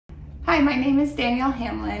Hi, my name is Danielle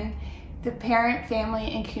Hamlin, the Parent,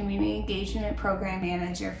 Family, and Community Engagement Program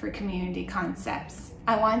Manager for Community Concepts.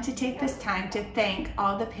 I want to take this time to thank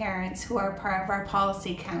all the parents who are part of our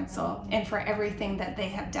Policy Council and for everything that they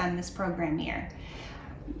have done this program year,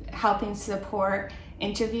 helping support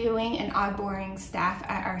interviewing and onboarding staff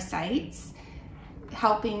at our sites,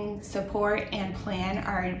 helping support and plan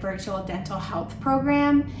our virtual dental health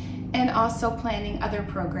program, and also planning other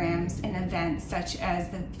programs and events such as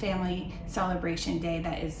the Family Celebration Day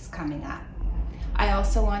that is coming up. I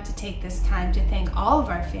also want to take this time to thank all of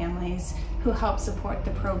our families who help support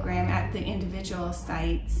the program at the individual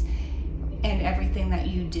sites and everything that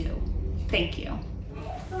you do. Thank you.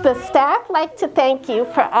 The staff like to thank you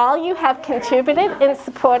for all you have contributed and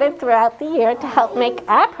supported throughout the year to help make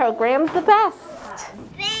our program the best.